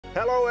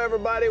Hello,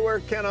 everybody.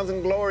 We're Kenneth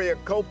and Gloria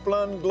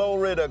Copeland.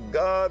 Glory to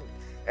God.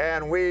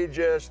 And we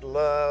just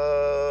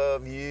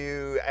love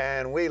you,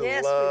 and we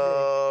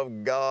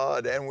love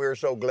God, and we're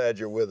so glad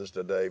you're with us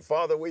today.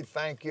 Father, we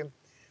thank you.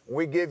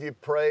 We give you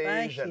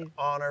praise and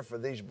honor for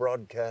these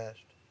broadcasts.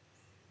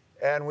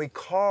 And we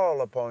call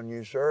upon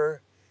you,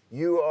 sir.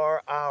 You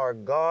are our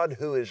God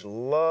who is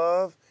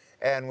love,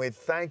 and we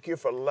thank you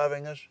for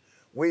loving us.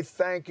 We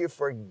thank you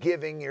for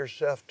giving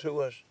yourself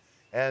to us.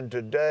 And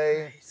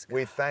today,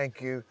 we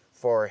thank you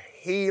for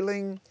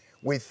healing.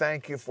 We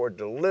thank you for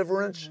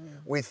deliverance.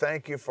 We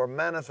thank you for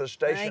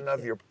manifestation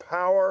of your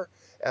power.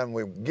 And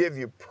we give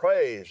you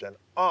praise and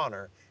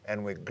honor,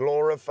 and we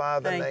glorify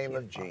the name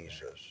of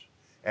Jesus.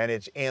 And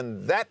it's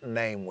in that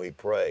name we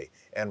pray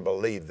and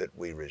believe that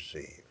we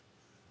receive.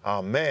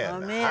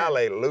 Amen. Amen.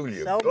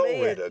 Hallelujah. So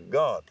glory to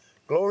God.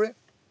 Glory?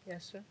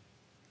 Yes, sir.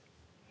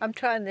 I'm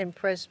trying to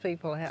impress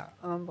people how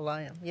humble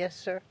I am. Yes,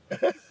 sir.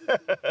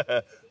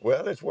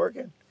 Well, it's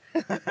working.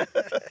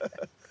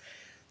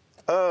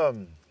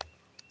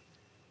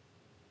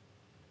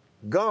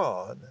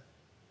 God,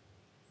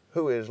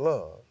 who is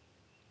love,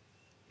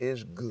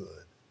 is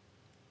good.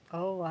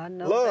 Oh, I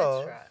know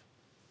love, that's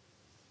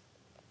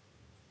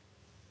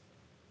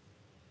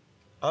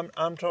right.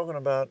 I'm talking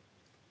about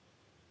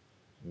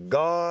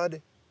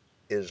God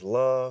is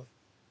love,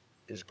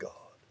 is God.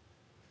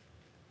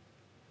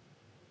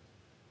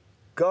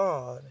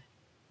 God,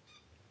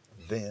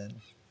 then,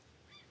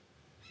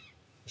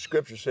 the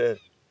scripture said,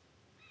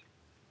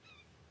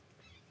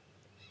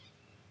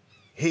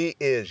 He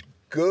is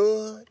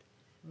good,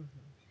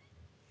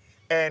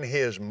 and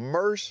His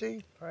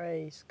mercy,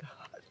 praise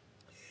God,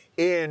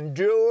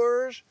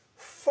 endures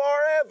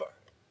forever.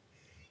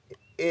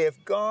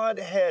 If God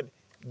had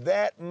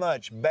that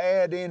much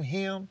bad in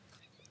Him,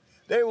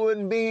 there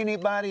wouldn't be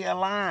anybody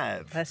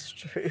alive. That's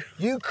true.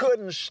 You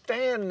couldn't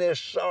stand this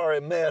sorry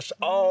mess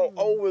all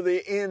over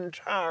the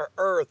entire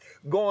earth,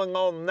 going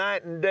on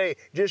night and day,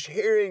 just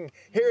hearing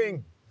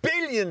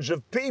billions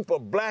of people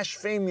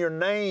blaspheme your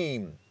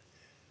name.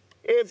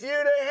 If you'd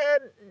have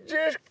had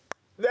just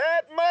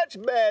that much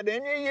bad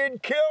in you,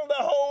 you'd kill the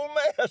whole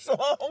mess a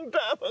long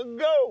time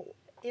ago.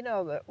 You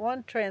know, that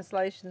one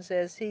translation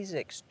says He's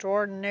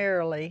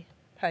extraordinarily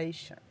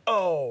patient.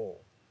 Oh,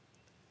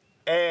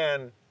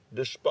 and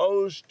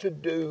disposed to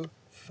do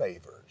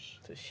favors.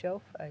 To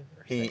show favors.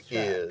 He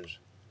is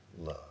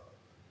love.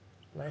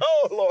 Bless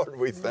oh, Lord,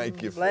 we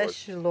thank you for it.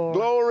 Bless you, Lord.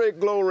 Glory,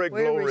 glory,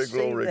 we glory,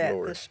 receive glory, that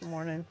glory. this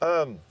morning.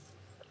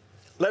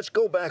 Let's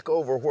go back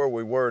over where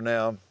we were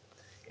now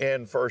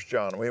in 1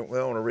 John. We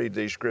want to read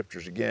these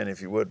scriptures again,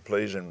 if you would,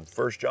 please, in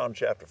 1 John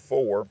chapter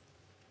 4.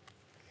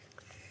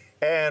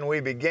 And we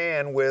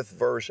began with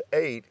verse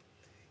 8.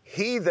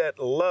 He that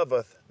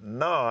loveth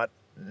not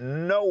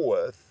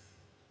knoweth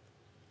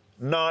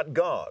not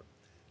God.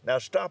 Now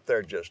stop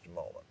there just a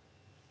moment.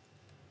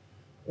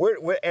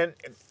 And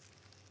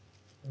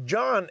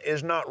John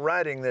is not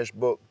writing this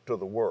book to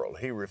the world.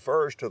 He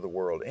refers to the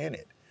world in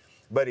it.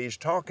 But he's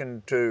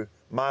talking to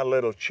my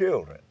little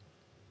children.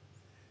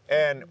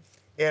 And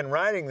in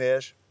writing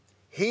this,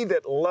 he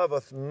that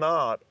loveth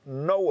not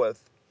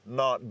knoweth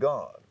not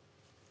God.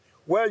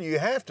 Well, you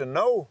have to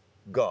know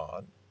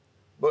God,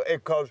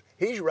 because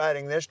he's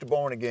writing this to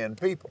born-again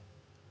people.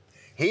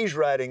 He's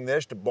writing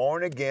this to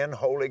born-again,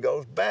 Holy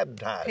Ghost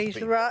baptized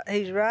people.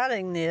 He's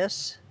writing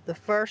this, the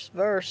first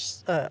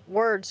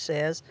word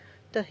says,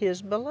 to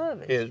His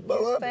beloved. His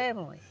beloved. His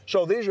family.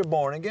 So these are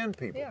born-again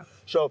people. Yeah.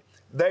 So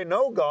they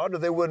know God or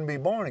they wouldn't be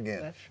born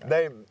again. That's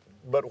right.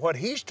 But what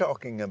he's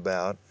talking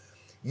about,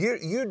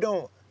 you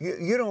don't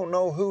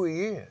know who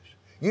He is.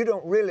 You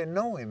don't really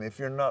know Him if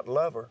you're not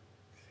lover.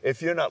 If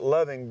you're not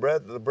loving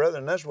the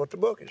brethren, that's what the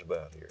book is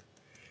about here.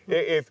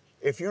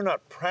 If you're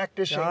not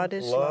practicing God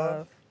is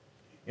love,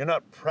 you're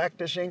not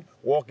practicing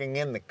walking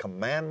in the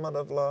commandment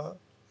of love.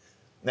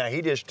 Now,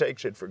 he just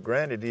takes it for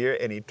granted here,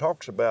 and he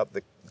talks about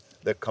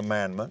the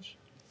commandments.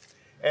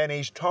 And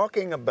he's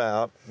talking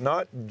about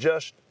not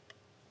just,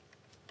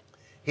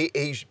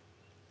 he's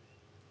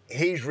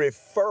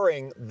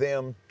referring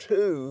them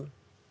to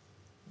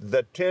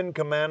the 10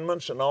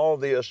 commandments and all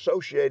the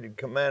associated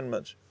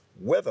commandments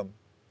with them.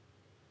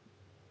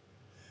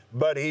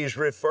 But he's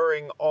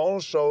referring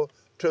also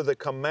to the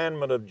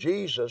commandment of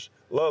Jesus,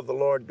 love the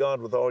Lord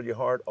God with all your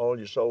heart, all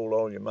your soul,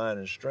 all your mind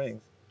and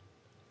strength.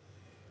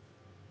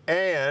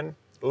 And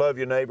love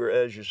your neighbor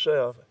as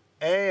yourself.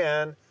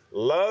 And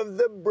love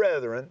the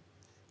brethren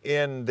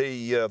in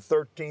the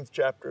 13th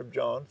chapter of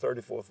John,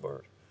 34th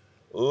verse.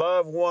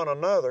 Love one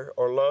another,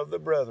 or love the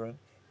brethren,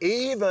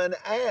 even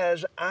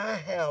as I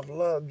have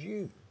loved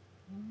you.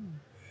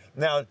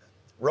 Now,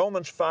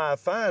 Romans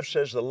 5:5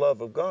 says the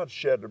love of God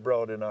shed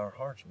abroad in our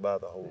hearts by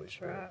the Holy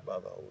Spirit, by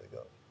the Holy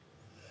Ghost.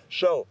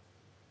 So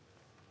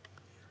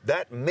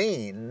that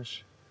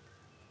means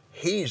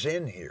He's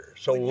in here.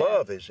 So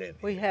love is in here.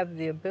 We have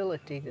the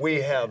ability to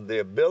We have the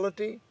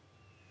ability.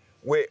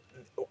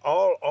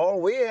 All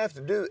we have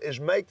to do is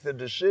make the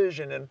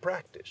decision and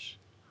practice.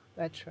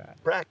 That's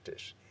right.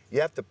 Practice.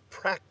 You have to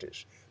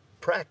practice.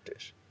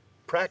 Practice.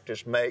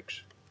 Practice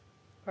makes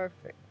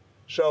Perfect.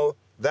 So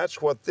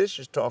that's what this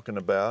is talking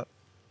about.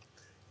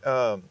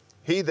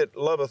 He that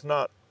loveth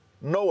not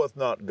knoweth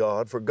not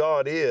God, for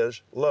God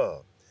is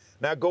love.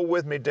 Now go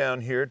with me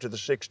down here to the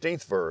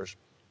 16th verse.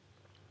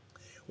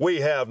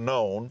 We have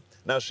known.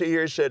 Now see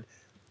here, he said,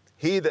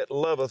 he that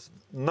loveth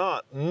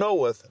not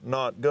knoweth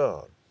not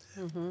God.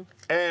 Mm-hmm.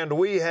 And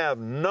we have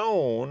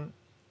known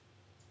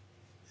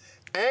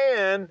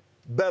and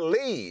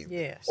believed,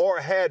 yes, or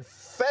had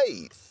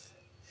faith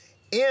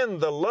in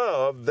the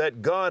love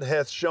that God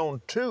hath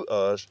shown to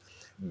us.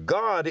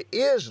 God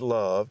is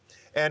love,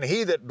 and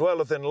he that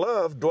dwelleth in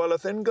love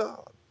dwelleth in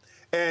God,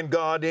 and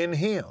God in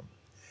him.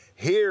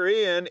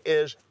 Herein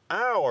is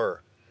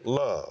our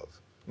love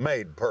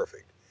made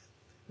perfect.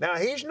 Now,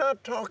 he's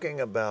not talking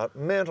about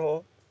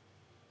mental,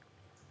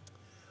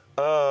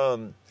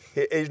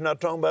 he's not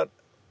talking about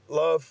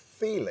love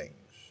feelings.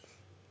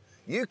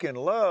 You can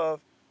love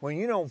when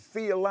you don't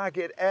feel like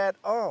it at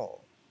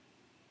all.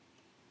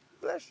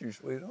 Bless you,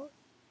 sweetheart.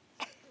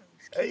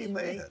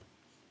 Amen.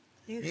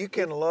 You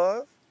can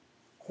love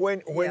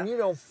when you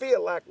don't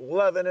feel like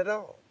loving at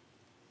all.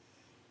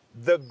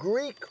 The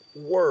Greek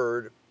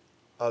word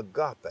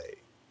agape,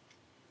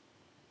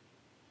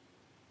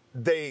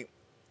 the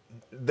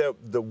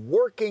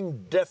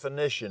working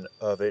definition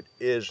of it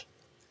is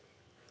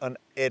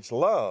it's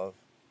love,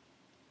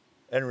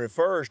 and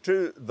refers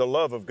to the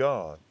love of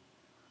God,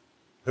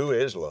 who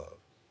is love.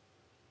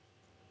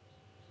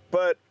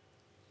 But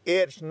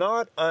it's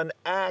not an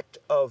act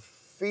of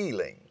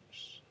feelings.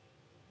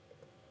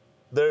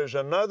 There's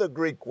another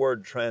Greek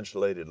word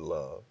translated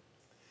love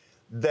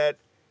that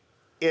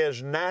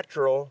is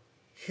natural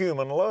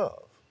human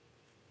love.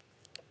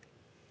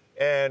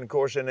 And of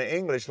course, in the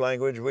English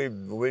language, we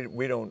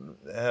don't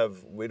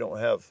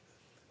have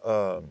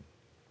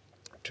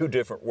two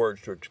different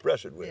words to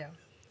express it with. Yeah.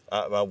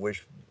 I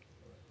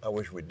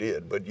wish we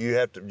did, but you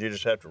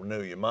just have to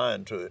renew your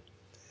mind to it.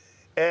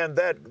 And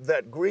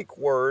that Greek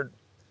word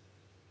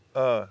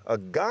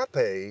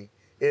agape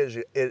is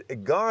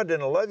God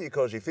didn't love you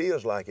because he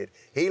feels like it.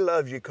 He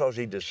loves you because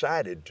he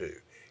decided to.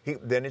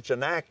 Then it's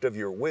an act of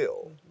your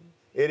will. Mm-hmm.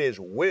 It is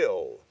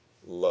will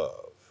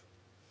love.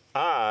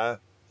 I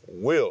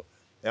will.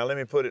 Now let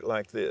me put it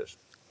like this.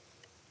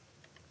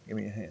 Give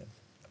me a hand.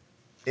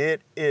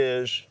 It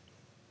is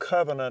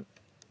covenant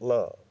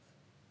love.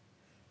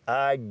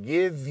 I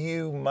give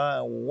you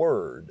my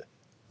word.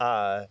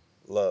 I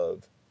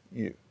love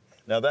you.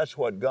 Now that's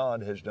what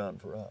God has done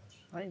for us.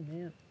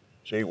 Amen.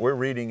 See, we're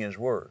reading his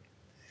word.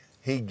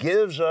 He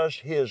gives us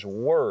his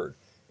word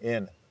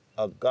in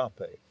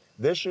agape.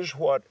 This is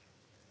what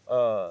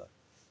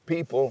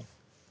people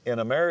in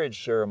a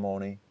marriage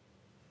ceremony,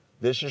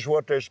 this is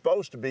what they're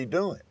supposed to be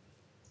doing,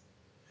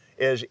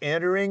 is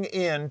entering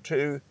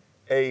into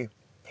a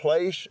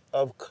place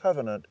of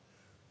covenant,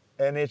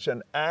 and it's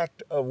an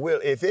act of will.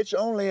 If it's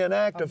only an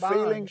act of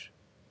feelings,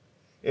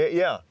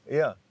 it's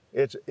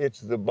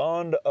the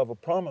bond of a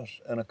promise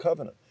and a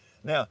covenant.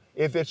 Now,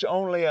 if it's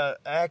only an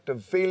act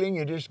of feeling,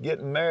 you're just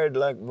getting married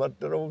like what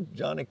the old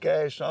Johnny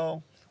Cash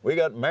song, we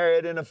got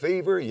married in a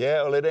fever.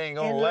 Yeah, well, it ain't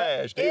gonna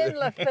last. In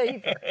the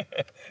fever.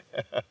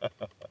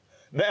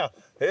 Now,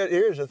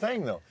 here's the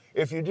thing though.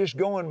 If you're just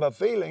going by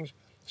feelings,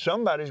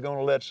 somebody's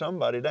gonna let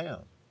somebody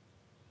down.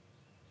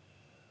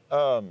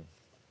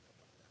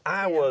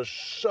 I was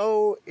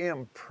so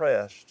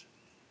impressed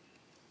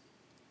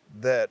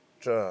that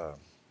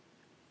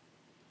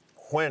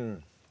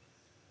when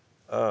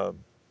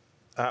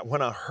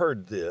I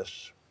heard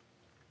this,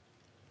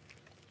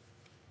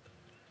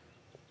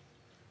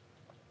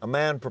 a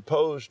man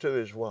proposed to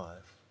his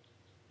wife.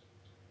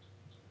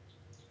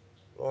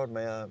 Lord,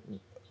 may I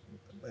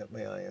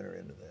enter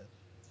into that?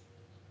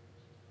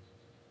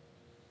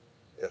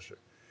 Yes, sir.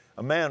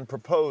 A man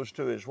proposed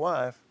to his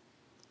wife,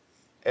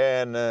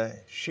 and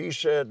she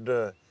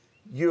said,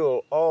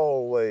 you'll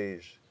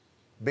always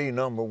be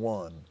number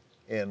one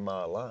in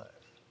my life.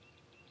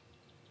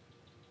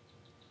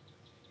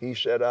 He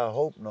said, I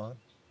hope not,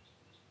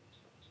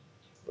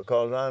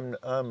 because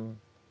I'm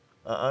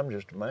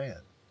just a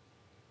man.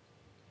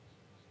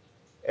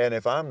 And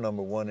if I'm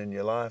number one in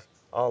your life,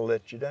 I'll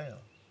let you down.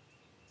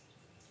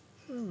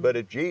 But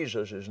if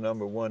Jesus is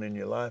number one in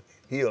your life,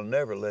 he'll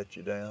never let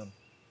you down.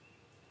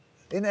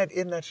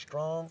 Isn't that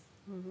strong?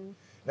 Mm-hmm.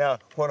 Now,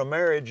 when a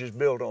marriage is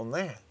built on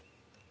that,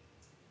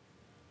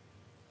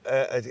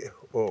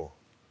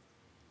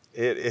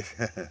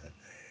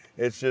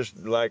 it's just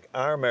like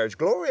our marriage.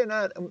 Gloria and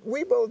I,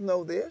 we both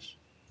know this.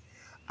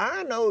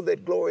 I know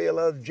that Gloria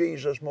loves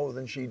Jesus more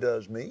than she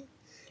does me.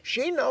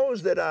 She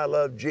knows that I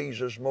love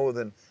Jesus more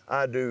than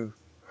I do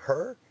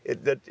her.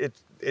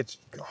 It's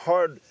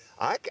hard.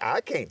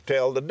 I can't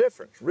tell the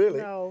difference, really.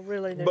 No,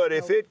 really. But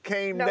if it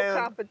came down, no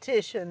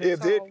competition.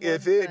 If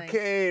it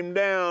came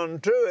down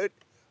to it,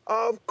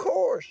 of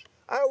course,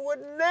 I would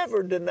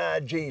never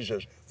deny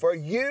Jesus for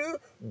you,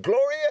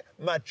 Gloria,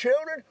 my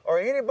children, or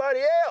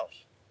anybody else,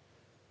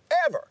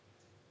 ever.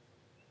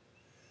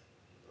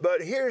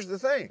 But here's the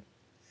thing.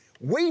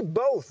 We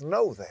both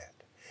know that.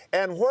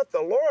 And what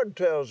the Lord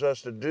tells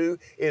us to do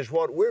is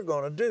what we're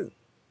going to do.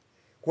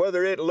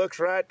 whether it looks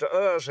right to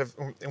us. If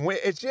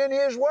it's in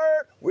His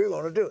Word, we're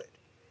going to do it.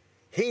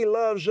 He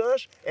loves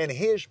us, and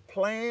His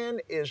plan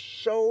is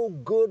so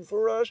good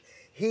for us.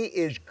 He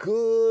is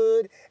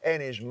good,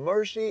 and His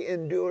mercy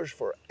endures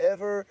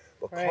forever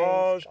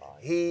because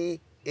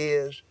He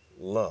is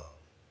love.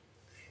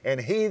 And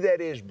he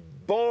that is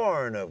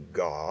born of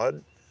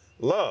God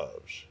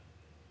loves.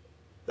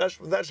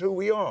 That's who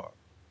we are.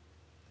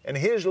 And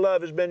His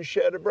love has been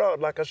shed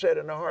abroad, like I said,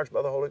 in our hearts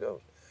by the Holy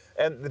Ghost.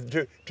 And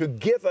to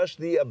give us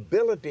the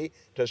ability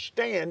to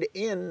stand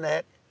in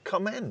that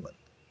commandment.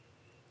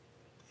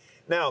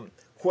 Now,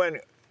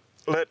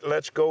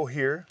 let's go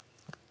here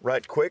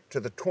right quick to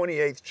the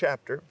 28th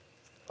chapter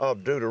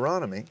of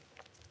Deuteronomy.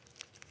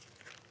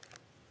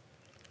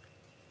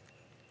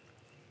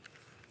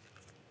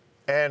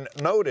 And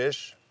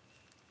notice,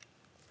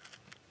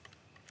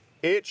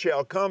 it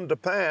shall come to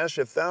pass,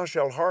 if thou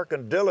shalt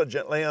hearken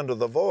diligently unto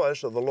the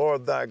voice of the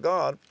Lord thy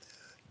God,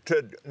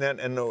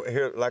 and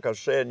here, like I was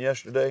saying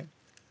yesterday,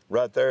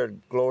 right there,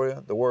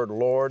 Gloria, the word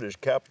Lord is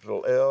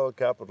capital L,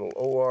 capital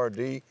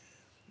O-R-D,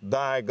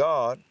 thy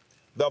God,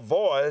 the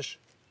voice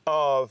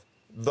of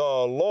the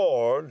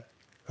Lord,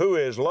 who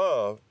is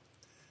love,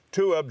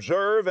 to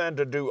observe and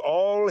to do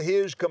all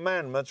His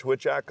commandments,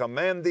 which I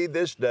command thee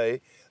this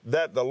day,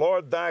 that the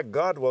Lord thy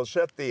God will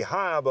set thee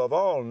high above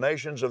all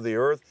nations of the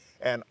earth,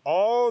 and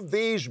all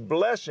these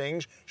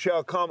blessings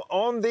shall come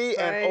on thee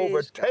and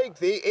overtake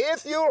thee,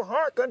 if you'll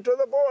hearken to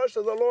the voice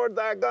of the Lord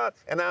thy God.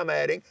 And I'm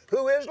adding,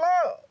 who is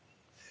love.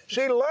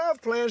 See,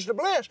 love plans to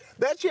bless.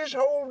 That's His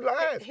whole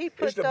life,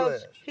 is to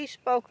bless. He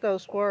spoke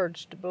those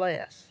words to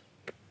bless.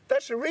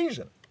 That's the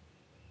reason.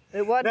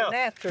 It wasn't now, an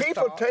afterthought.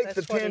 People take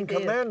the Ten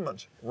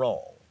Commandments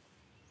wrong.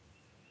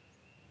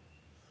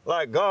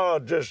 Like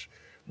God just,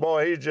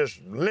 boy, He's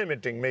just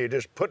limiting me,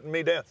 just putting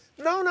me down.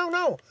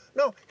 No.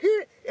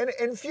 Here, and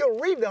if you'll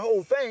read the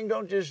whole thing,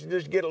 don't just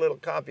get a little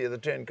copy of the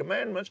Ten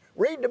Commandments.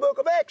 Read the book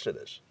of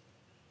Exodus.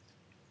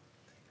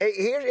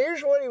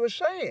 Here's what He was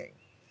saying.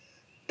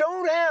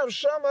 Don't have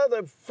some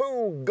other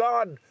fool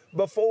God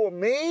before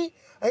me.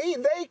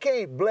 They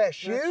can't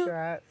bless you. That's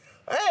right.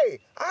 Hey,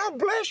 I'll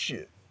bless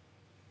you.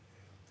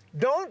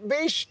 Don't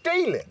be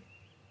stealing.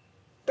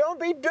 Don't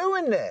be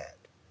doing that.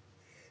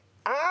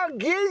 I'll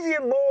give you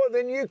more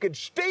than you could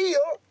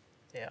steal.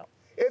 Yeah.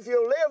 If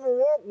you live and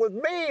walk with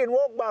me and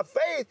walk by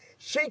faith,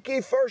 seek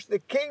ye first the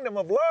kingdom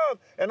of love,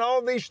 and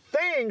all these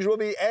things will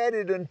be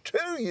added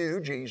unto you,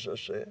 Jesus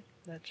said.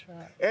 That's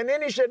right. And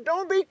then He said,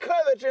 don't be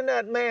coveting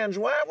that man's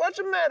wife. What's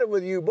the matter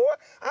with you, boy?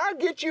 I'll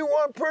get you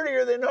one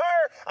prettier than her.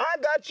 I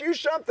got you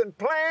something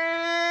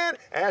planned.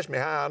 Ask me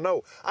how I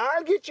know.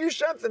 I'll get you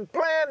something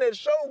planned that's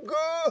so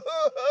good,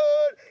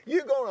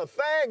 you're going to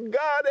thank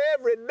God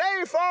every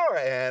day for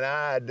it. And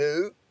I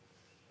do.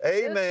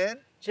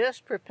 Amen.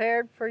 Just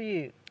prepared for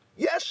you.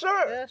 Yes,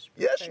 sir.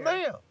 Yes,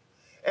 ma'am.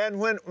 And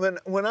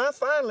when I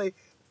finally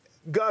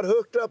got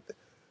hooked up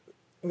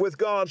with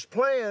God's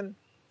plan,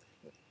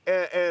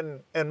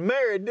 and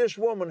married this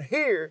woman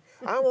here,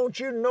 I want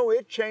you to know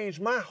it changed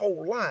my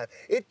whole life.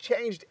 It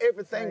changed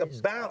everything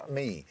about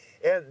me.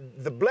 And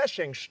the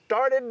blessing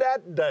started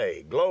that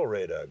day.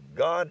 Glory to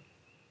God.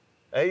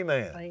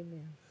 Amen.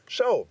 Amen.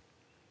 So,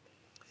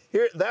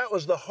 here, that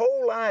was the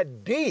whole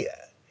idea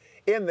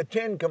in the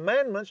Ten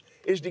Commandments,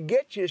 is to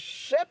get you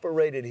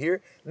separated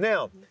here.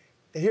 Now,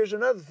 here's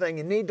another thing.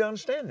 You need to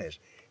understand this.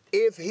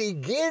 If He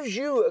gives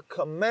you a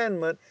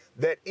commandment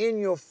that in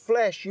your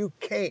flesh you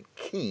can't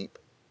keep,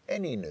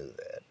 and He knew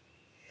that,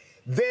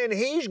 then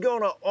He's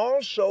going to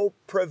also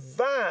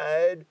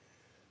provide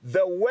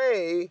the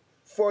way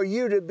for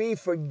you to be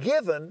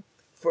forgiven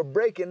for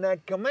breaking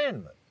that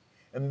commandment.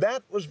 And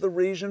that was the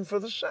reason for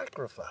the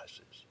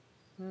sacrifices.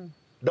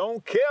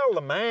 Don't kill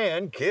the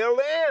man, kill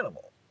the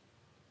animal.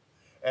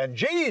 And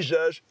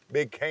Jesus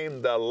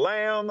became the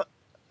lamb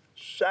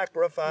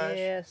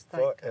sacrifice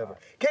forever.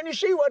 Can you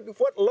see what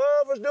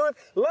love was doing?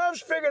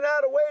 Love's figuring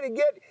out a way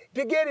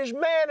to get His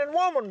man and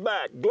woman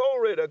back.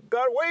 Glory to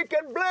God. We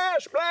can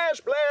bless.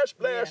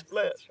 That's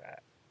right.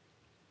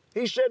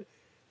 He said,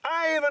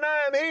 I am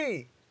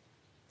He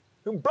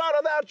who brought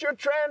about your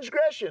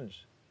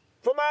transgressions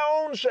for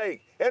my own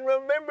sake, and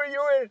remember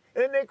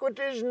your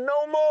iniquities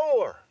no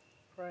more.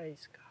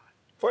 Praise God.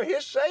 For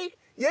His sake?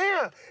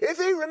 Yeah. If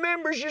He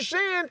remembers your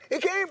sin, He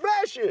can't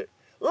bless you.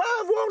 Love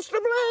wants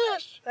to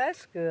bless.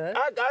 That's good.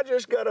 I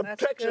just got a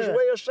Texas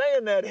way of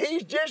saying that.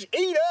 He's just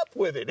eat up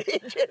with it.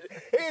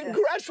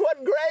 That's what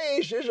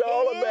grace is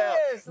all about.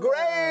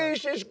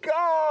 Grace is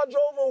God's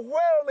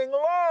overwhelming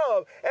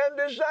love and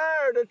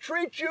desire to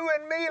treat you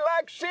and me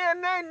like sin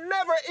ain't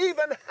never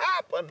even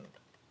happened.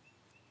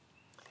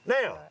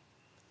 Now,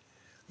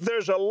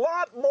 there's a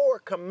lot more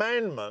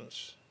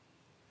commandments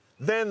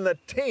than the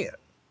 10.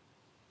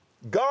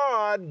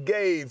 God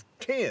gave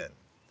 10.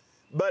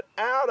 But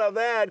out of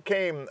that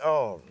came,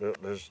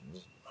 there's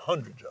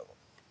hundreds of them.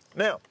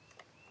 Now,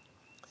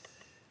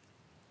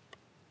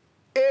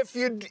 if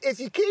you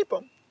keep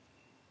them,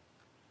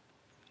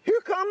 here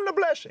come the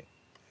blessing.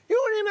 You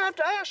don't even have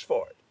to ask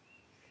for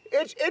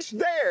it. It's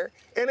there,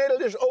 and it'll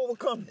just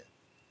overcome you.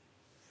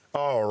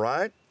 All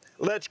right,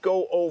 let's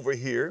go over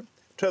here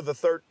to the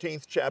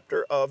 13th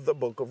chapter of the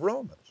book of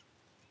Romans.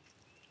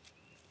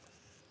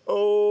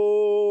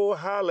 Oh,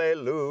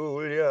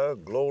 hallelujah,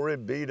 glory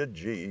be to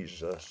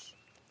Jesus.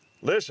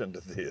 Listen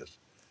to this.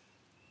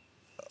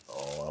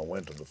 Oh, I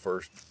went to the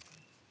 1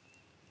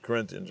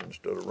 Corinthians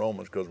instead of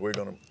Romans because we're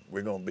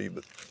gonna be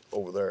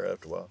over there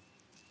after a while.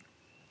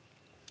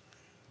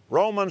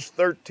 Romans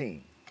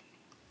 13,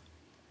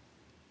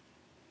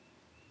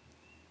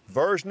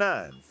 verse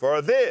 9.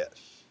 For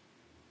this,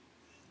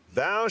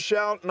 thou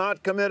shalt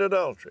not commit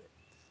adultery,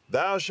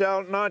 thou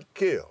shalt not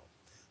kill,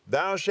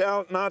 thou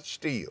shalt not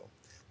steal,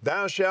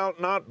 thou shalt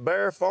not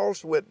bear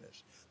false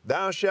witness,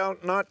 thou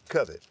shalt not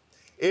covet.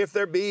 If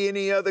there be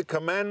any other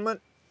commandment,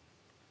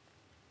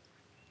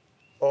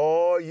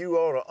 oh, you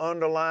ought to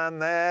underline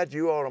that.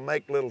 You ought to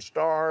make little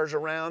stars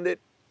around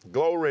it.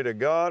 Glory to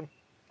God.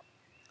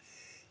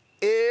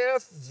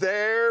 If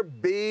there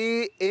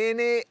be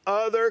any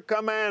other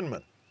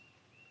commandment,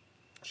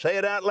 say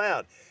it out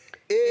loud.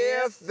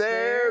 If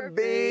there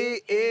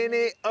be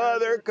any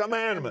other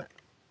commandment,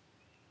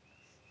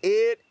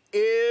 it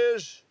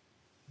is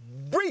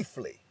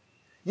briefly,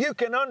 you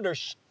can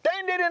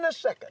understand it in a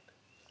second.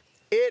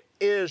 It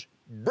is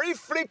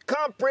briefly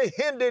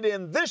comprehended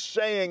in this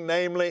saying,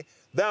 namely,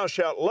 thou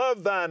shalt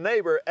love thy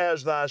neighbor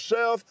as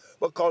thyself,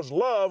 because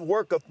love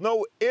worketh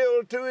no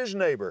ill to his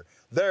neighbor.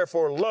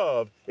 Therefore,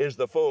 love is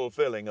the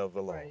fulfilling of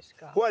the law.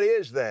 What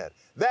is that?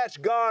 That's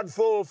God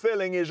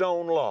fulfilling his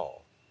own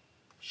law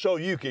so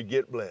you could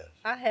get blessed.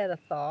 I had a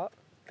thought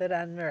that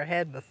I never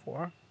had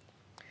before.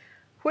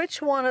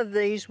 Which one of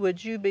these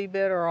would you be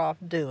better off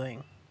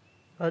doing?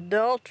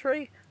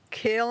 Adultery,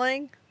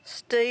 killing,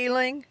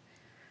 stealing,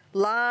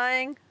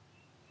 lying,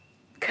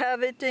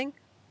 coveting?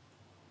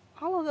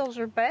 All of those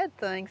are bad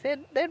things.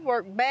 They'd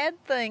work bad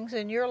things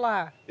in your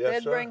life.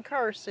 Yes, They'd bring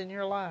curse in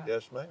your life.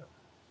 Yes, ma'am.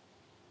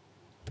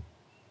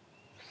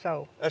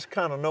 So that's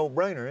kind of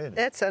no-brainer, isn't it?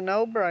 That's a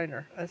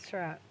no-brainer. That's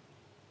right.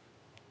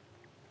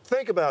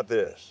 Think about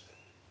this.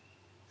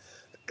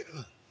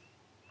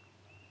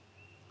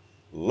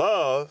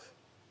 Love,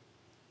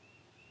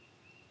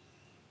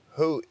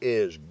 who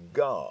is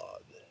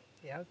God.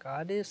 Yeah,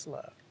 God is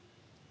love.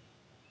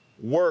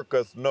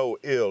 Worketh no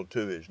ill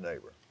to his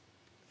neighbor.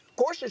 Of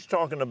course, it's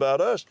talking about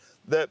us,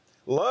 that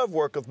love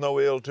worketh no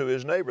ill to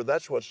his neighbor.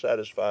 That's what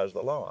satisfies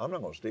the law. I'm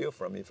not going to steal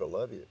from you if I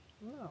love you.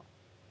 No.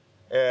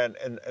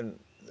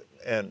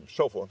 And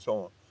so forth and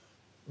so on.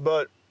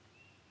 But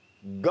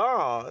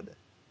God,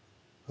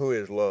 who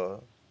is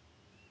love,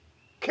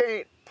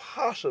 can't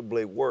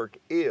possibly work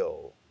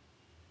ill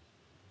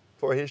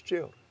for his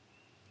children.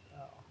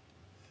 Oh.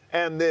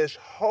 And this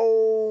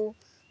whole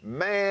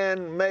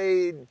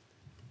man-made,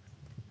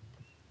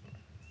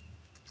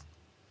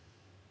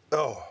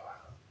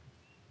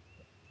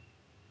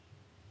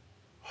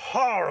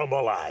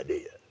 horrible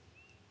idea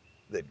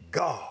that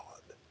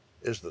God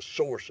is the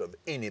source of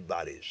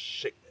anybody's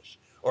sickness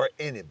or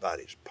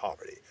anybody's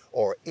poverty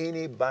or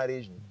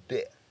anybody's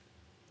death.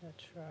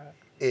 That's right.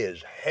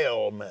 Is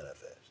hell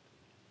manifest.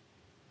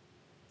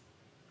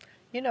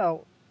 You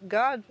know,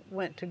 God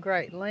went to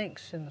great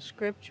lengths in the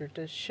scripture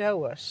to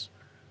show us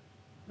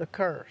the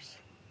curse.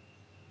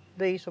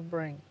 These will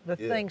bring the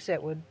things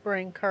that would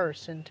bring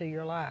curse into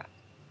your life.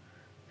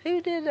 He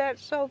did that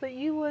so that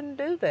you wouldn't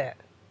do that.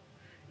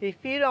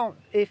 If you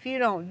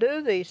don't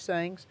do these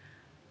things,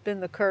 then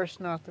the curse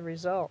not the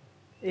result.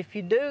 If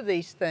you do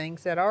these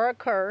things that are a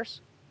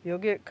curse, you'll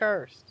get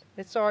cursed.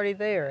 It's already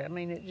there. I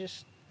mean,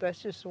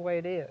 that's just the way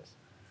it is.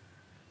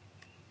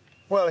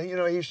 Well, you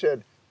know, he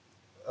said,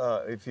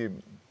 if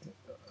you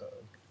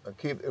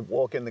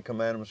walk in the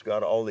commandments of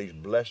God, all these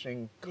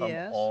blessings come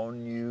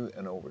on you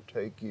and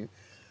overtake you.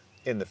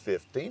 In the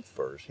 15th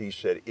verse, he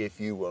said, if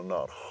you will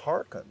not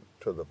hearken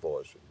to the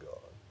voice of God,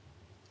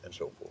 and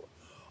so forth,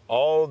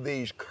 all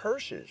these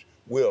curses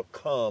will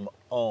come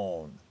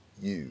on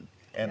you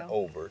and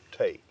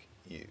overtake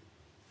you.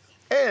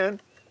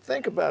 And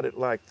think about it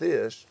like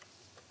this.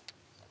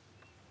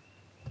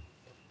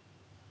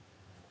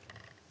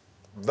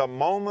 The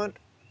moment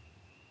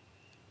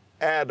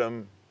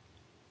Adam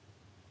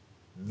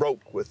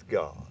broke with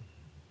God,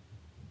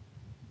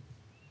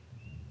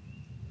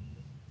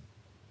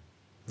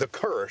 the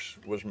curse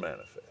was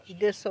manifest. He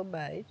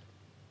disobeyed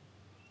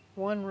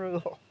one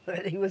rule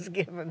that he was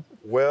given.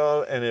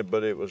 Well,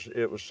 but it was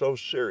so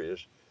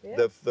serious.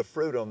 Yeah. The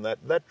fruit on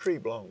that tree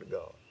belonged to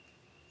God.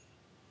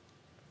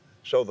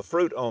 So the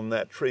fruit on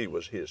that tree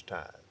was his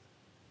tithe.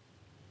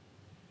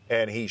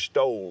 And he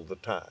stole the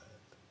tithe.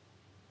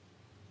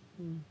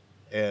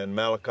 And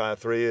Malachi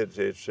 3,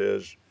 it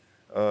says,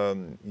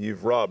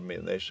 you've robbed me.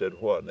 And they said,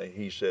 what? And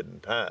he said, in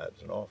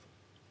tithes and offerings.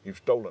 You've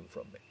stolen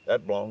from me.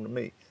 That belonged to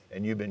me.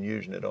 And you've been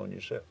using it on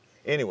yourself.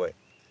 Anyway,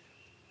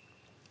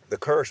 the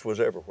curse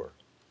was everywhere.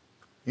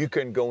 You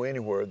couldn't go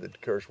anywhere that the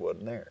curse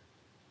wasn't there.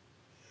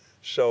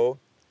 So,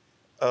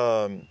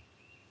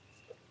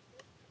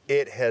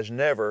 it has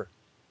never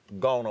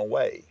gone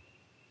away.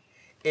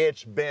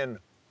 It's been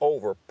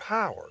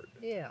overpowered.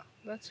 Yeah,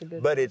 that's a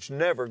good But it's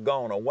never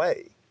gone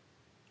away.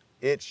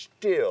 It's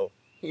still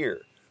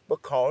here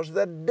because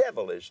the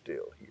devil is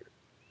still here.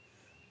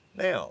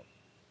 Now,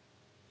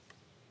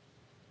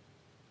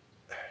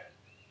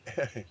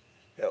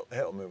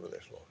 help me with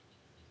this, Lord.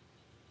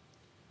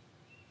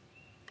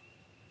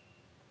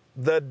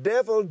 The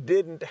devil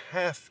didn't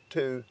have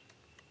to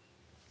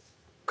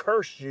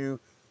curse you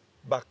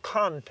by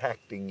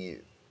contacting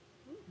you.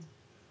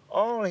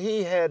 All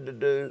he had to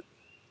do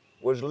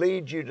was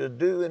lead you to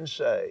do and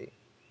say.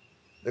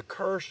 The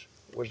curse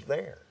was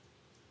there.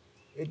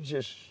 It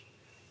just,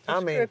 the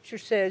Scripture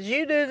says,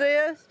 you do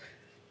this,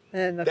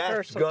 and the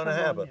curse will come on you.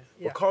 That's going to happen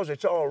because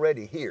it's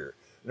already here.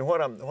 And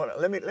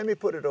let me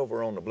put it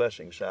over on the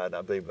blessing side.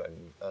 I believe I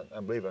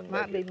can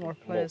might make be more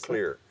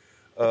clear.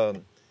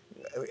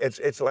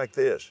 It's like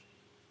this.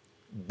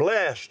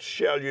 Blessed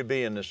shall you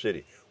be in the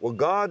city. Well,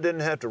 God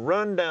didn't have to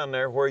run down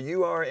there where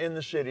you are in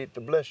the city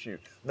to bless you.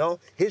 No,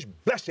 His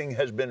blessing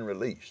has been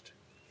released.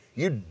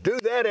 You do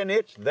that and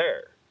it's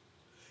there.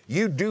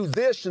 You do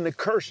this and the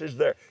curse is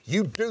there.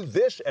 You do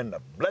this and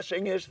the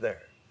blessing is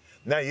there.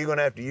 Now you're going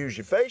to have to use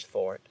your faith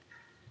for it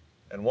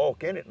and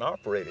walk in it and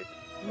operate it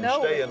and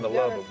stay in the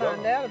love of God.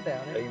 Find out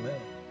about it.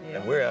 Amen. Yeah.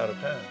 And we're out of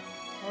time.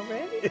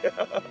 Already?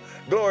 Yeah.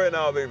 Gloria and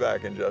I'll be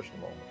back in just a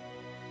moment.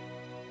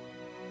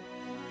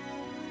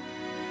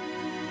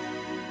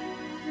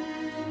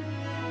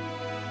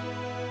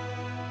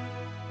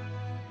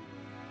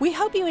 We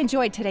hope you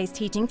enjoyed today's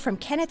teaching from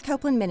Kenneth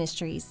Copeland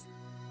Ministries.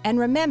 And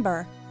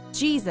remember,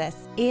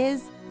 Jesus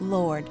is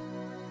Lord.